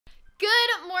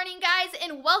Good morning, guys,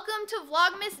 and welcome to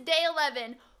Vlogmas Day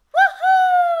 11.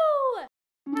 Woohoo!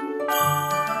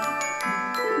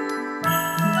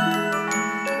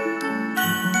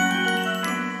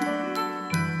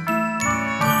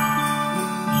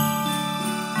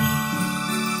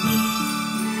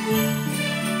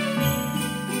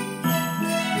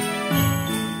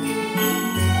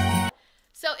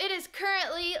 So it is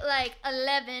currently like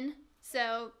 11,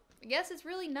 so I guess it's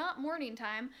really not morning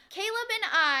time. Caleb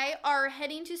and I are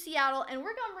heading to Seattle, and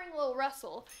we're gonna bring little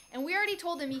Russell, and we already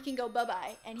told him he can go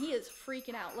bye-bye, and he is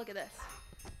freaking out. Look at this.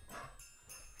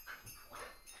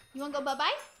 You wanna go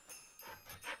bye-bye?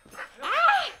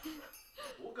 Ah!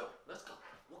 We'll go. Let's go.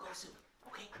 We'll go soon.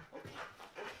 Okay? Okay.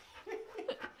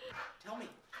 Tell me.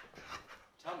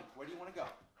 Tell me. Where do you want to go?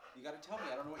 You gotta tell me.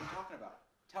 I don't know what you're talking about.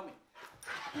 Tell me.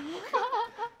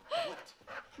 What?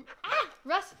 Ah!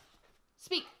 Russ,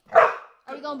 speak.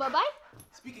 Are we going bye-bye?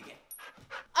 Speak again.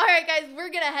 All right, guys, we're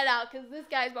gonna head out because this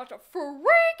guy's about to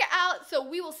freak out. So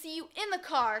we will see you in the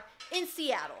car in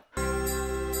Seattle. Where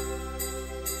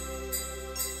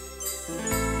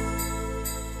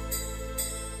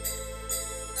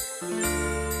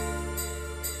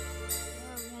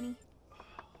are we, honey?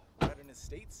 We're at an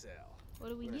estate sale.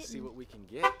 What are we getting? See what we can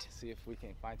get. See if we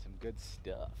can find some good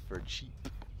stuff for cheap.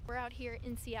 We're out here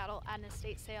in Seattle at an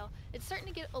estate sale. It's starting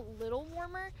to get a little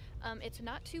warmer. It's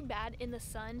not too bad in the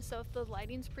sun, so if the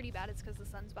lighting's pretty bad, it's because the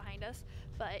sun's behind us.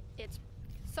 But it's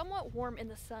somewhat warm in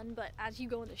the sun, but as you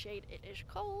go in the shade, it is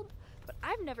cold. But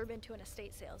I've never been to an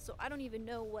estate sale, so I don't even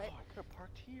know what... Oh, I could have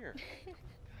parked here. Gosh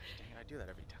dang it, I do that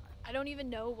every time. I don't even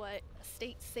know what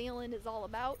estate sailing is all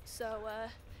about, so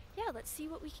yeah, let's see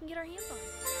what we can get our hands on.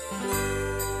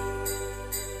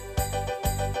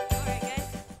 Alright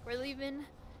guys, we're leaving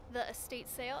the estate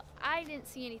sale. I didn't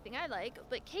see anything I like,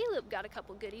 but Caleb got a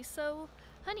couple goodies, so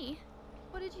honey,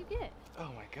 what did you get? Oh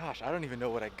my gosh, I don't even know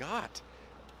what I got.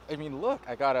 I mean, look,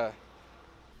 I got a...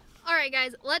 Alright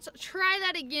guys, let's try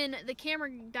that again. The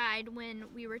camera died when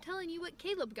we were telling you what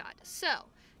Caleb got. So,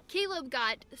 Caleb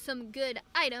got some good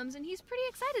items, and he's pretty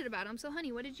excited about them. So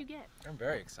honey, what did you get? I'm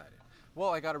very excited.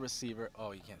 Well, I got a receiver.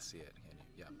 Oh, you can't see it, can you?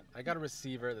 Yeah. I got a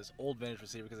receiver, this old vintage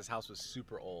receiver, because this house was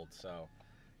super old, so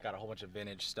got a whole bunch of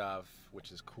vintage stuff,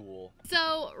 which is cool.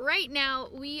 So right now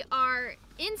we are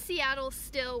in Seattle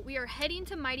still. We are heading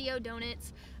to Mighty O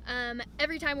Donuts.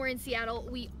 Every time we're in Seattle,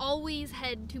 we always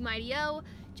head to Mighty O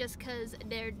just because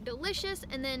they're delicious.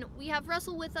 And then we have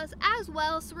Russell with us as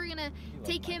well, so we're gonna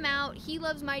take him out. He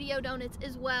loves Mighty O Donuts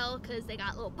as well because they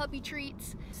got little puppy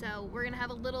treats. So we're gonna have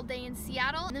a little day in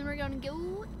Seattle, and then we're gonna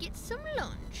go get some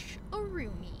lunch, a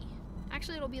roomie.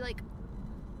 Actually, it'll be like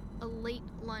a late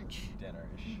lunch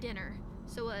dinner.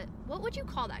 So what would you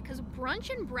call that? Because brunch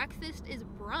and breakfast is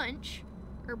brunch,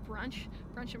 or brunch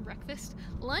and breakfast.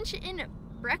 Lunch and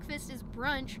breakfast is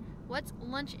brunch. What's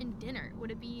lunch and dinner? Would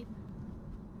it be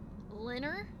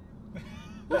dinner?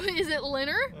 Is it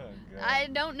dinner? Oh, I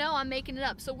don't know. I'm making it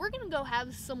up. So we're gonna go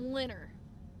have some dinner.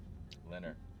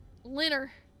 Dinner,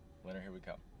 here we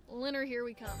come. Dinner, here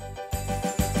we come.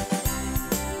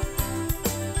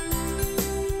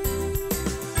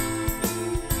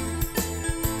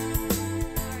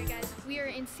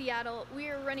 In Seattle, we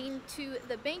are running to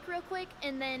the bank real quick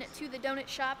and then to the donut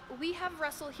shop. We have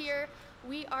Russell here.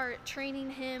 We are training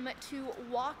him to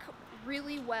walk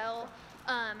really well,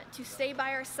 to stay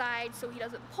by our side so he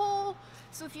doesn't pull.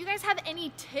 So if you guys have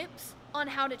any tips on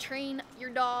how to train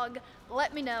your dog,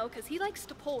 let me know, because he likes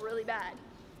to pull really bad.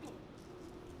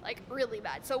 Like really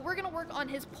bad. So we're gonna work on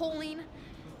his pulling,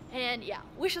 and yeah,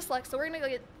 wish us luck. So we're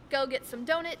gonna go get some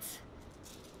donuts,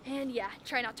 and yeah,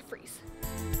 try not to freeze.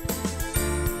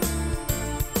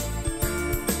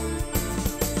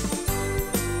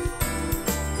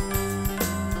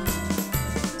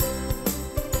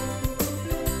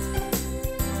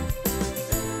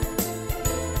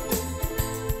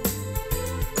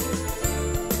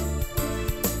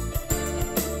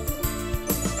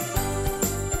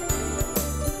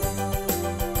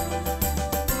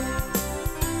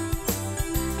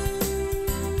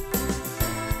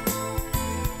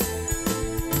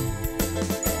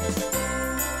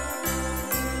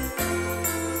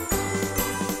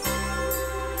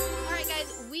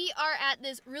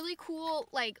 This really cool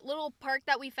like little park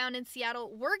that we found in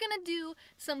Seattle. We're gonna do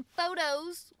some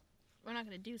photos. We're not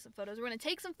gonna do some photos. We're gonna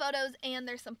take some photos, and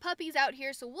there's some puppies out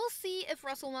here, so we'll see if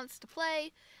Russell wants to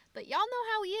play. But y'all know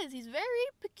how he is. He's very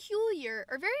peculiar,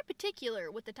 or very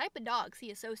particular with the type of dogs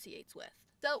he associates with.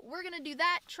 So we're gonna do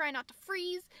that, try not to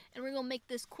freeze, and we're gonna make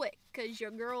this quick because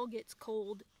your girl gets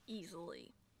cold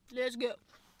easily. Let's go.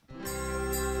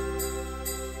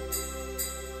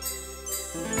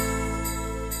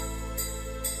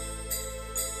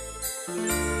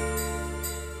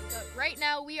 But right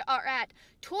now we are at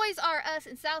Toys R Us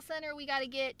in South Center. We gotta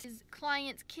get his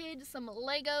client's kid some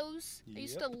Legos. I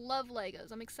used to love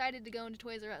Legos. I'm excited to go into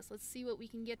Toys R Us. Let's see what we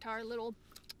can get our little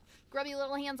grubby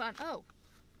little hands on. Oh,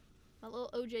 my little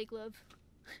OJ glove.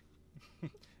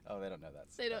 Oh, they don't know that.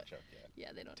 They don't. Joke yet. Yeah,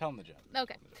 they don't. Tell them the joke.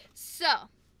 Okay. So,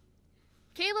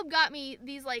 Caleb got me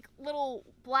these like little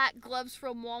black gloves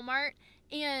from Walmart,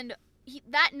 and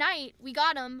that night we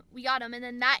got them, and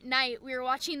then that night we were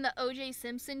watching the O.J.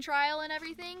 Simpson trial and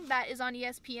everything that is on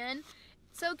ESPN.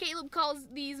 So Caleb calls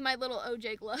these my little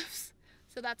O.J. gloves.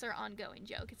 So that's our ongoing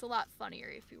joke. It's a lot funnier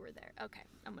if we were there. Okay,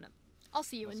 I'll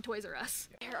see you in Toys R Us.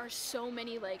 There are so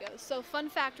many Legos. So fun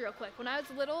fact real quick, when I was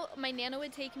little, my Nana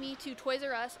would take me to Toys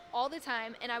R Us all the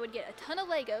time and I would get a ton of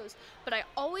Legos, but I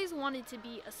always wanted to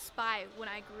be a spy when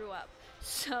I grew up.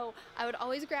 So I would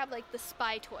always grab like the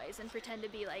spy toys and pretend to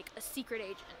be like a secret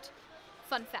agent.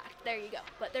 Fun fact, there you go.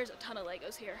 But there's a ton of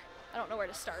Legos here. I don't know where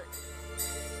to start.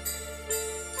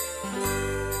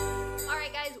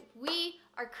 Alright guys, we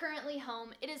are currently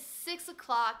home. It is 6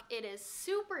 o'clock. It is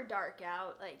super dark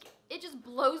out. Like, it just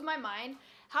blows my mind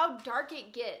how dark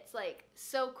it gets, like,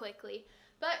 so quickly.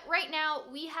 But right now,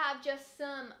 we have just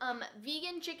some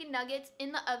vegan chicken nuggets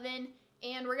in the oven,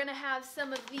 and we're gonna have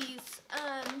some of these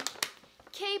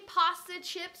K-pasta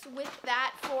chips with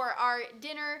that for our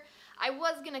dinner. I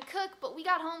was gonna cook, but we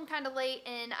got home kind of late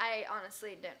and I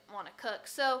honestly didn't want to cook.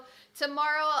 So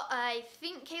tomorrow I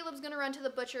think Caleb's gonna run to the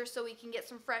butcher so we can get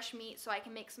some fresh meat so I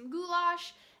can make some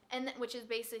goulash, and then, which is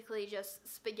basically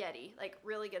just spaghetti, like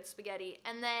really good spaghetti.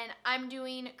 And then I'm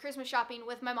doing Christmas shopping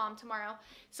with my mom tomorrow.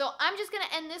 So I'm just gonna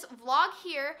end this vlog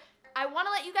here. I want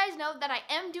to let you guys know that I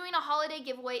am doing a holiday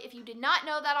giveaway if you did not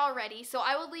know that already. So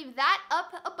I will leave that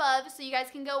up above so you guys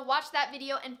can go watch that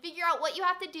video and figure out what you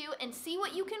have to do and see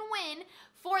what you can win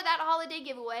for that holiday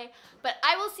giveaway. But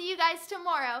I will see you guys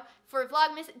tomorrow for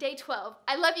Vlogmas Day 12.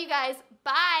 I love you guys.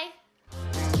 Bye.